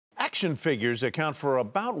Action figures account for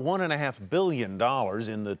about $1.5 billion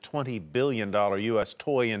in the $20 billion U.S.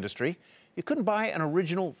 toy industry. You couldn't buy an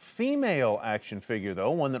original female action figure,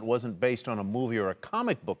 though, one that wasn't based on a movie or a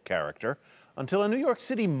comic book character, until a New York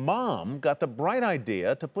City mom got the bright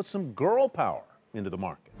idea to put some girl power into the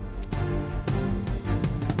market.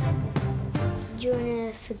 Do you want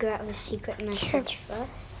to figure out the secret message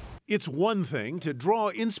first? It's one thing to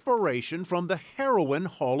draw inspiration from the Heroine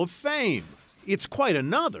Hall of Fame. It's quite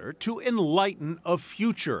another to enlighten a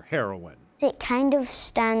future heroine. It kind of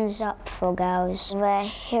stands up for girls. They're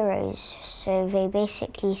heroes, so they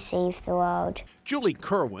basically save the world. Julie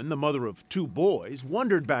Kerwin, the mother of two boys,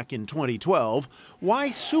 wondered back in 2012 why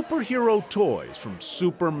superhero toys, from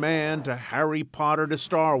Superman to Harry Potter to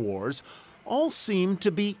Star Wars, all seem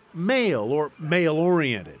to be male or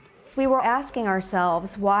male-oriented. We were asking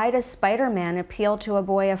ourselves, why does Spider-Man appeal to a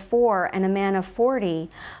boy of 4 and a man of 40,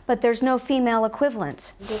 but there's no female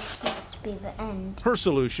equivalent? This must be the end. Her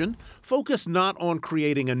solution? Focus not on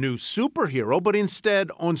creating a new superhero, but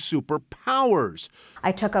instead on superpowers.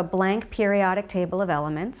 I took a blank periodic table of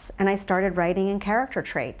elements and I started writing in character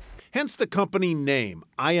traits. Hence the company name,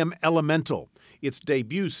 IAmElemental. Its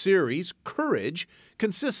debut series, Courage,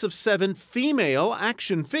 consists of 7 female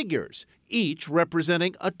action figures, each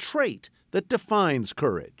representing a trait that defines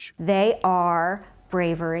courage. They are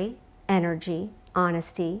bravery, energy,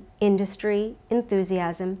 honesty, industry,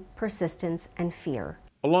 enthusiasm, persistence, and fear.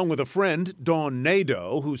 Along with a friend, Dawn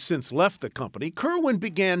Nadeau, who's since left the company, Kerwin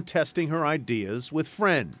began testing her ideas with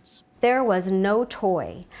friends. There was no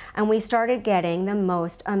toy, and we started getting the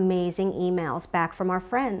most amazing emails back from our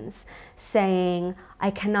friends saying, "I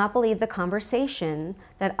cannot believe the conversation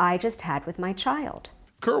that I just had with my child."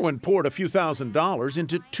 Kerwin poured a few $1,000s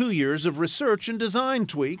into 2 years of research and design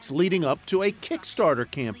tweaks leading up to a Kickstarter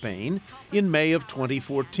campaign in May of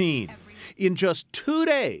 2014. In just 2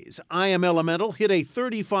 days, IAmElemental hit a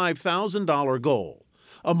 $35,000 goal.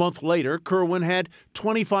 A month later, Kerwin had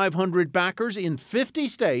 2,500 backers in 50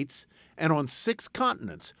 states and on 6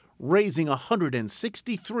 continents, raising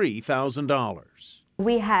 $163,000.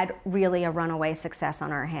 We had really a runaway success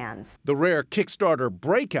on our hands. The rare Kickstarter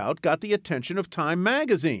breakout got the attention of Time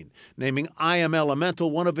magazine, naming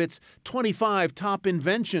IAmElemental one of its 25 top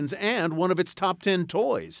inventions and one of its top 10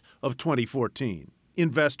 toys of 2014.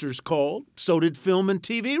 Investors called, so did film and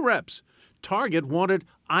TV reps. Target wanted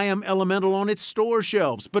IAmElemental on its store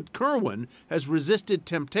shelves, but Kerwin has resisted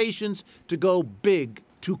temptations to go big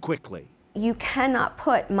too quickly. You cannot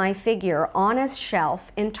put my figure on a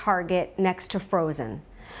shelf in Target next to Frozen,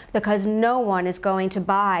 because no one is going to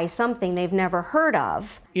buy something they've never heard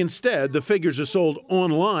of. Instead, the figures are sold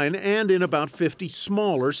online and in about 50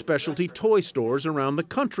 smaller specialty toy stores around the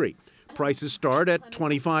country. Prices start at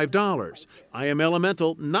 $25.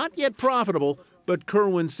 IAmElemental not yet profitable, but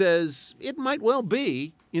Kerwin says it might well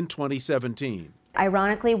be in 2017.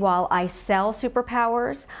 Ironically, while I sell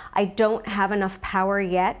superpowers, I don't have enough power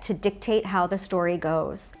yet to dictate how the story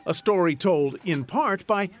goes. A story told in part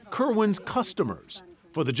by Kerwin's customers.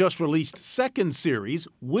 For the just-released second series,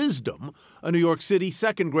 Wisdom, a New York City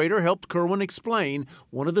second grader helped Kerwin explain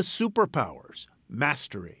one of the superpowers,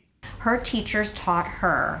 mastery. Her teachers taught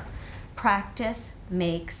her, practice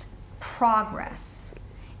makes progress,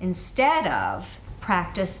 instead of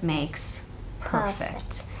practice makes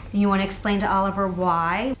perfect. You want to explain to Oliver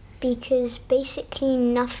why? Because basically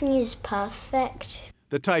nothing is perfect.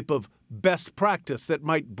 The type of best practice that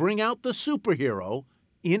might bring out the superhero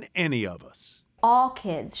in any of us. All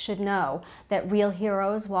kids should know that real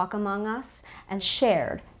heroes walk among us, and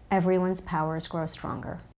shared, everyone's powers grow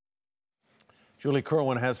stronger. Julie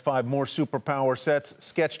Kerwin has 5 more superpower sets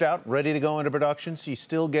sketched out, ready to go into production. She's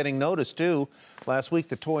still getting noticed, too. Last week,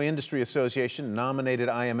 the Toy Industry Association nominated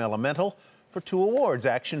IAmElemental for 2 awards,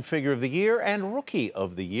 Action Figure of the Year and Rookie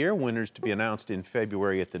of the Year, winners to be announced in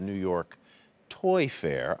February at the New York Toy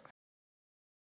Fair.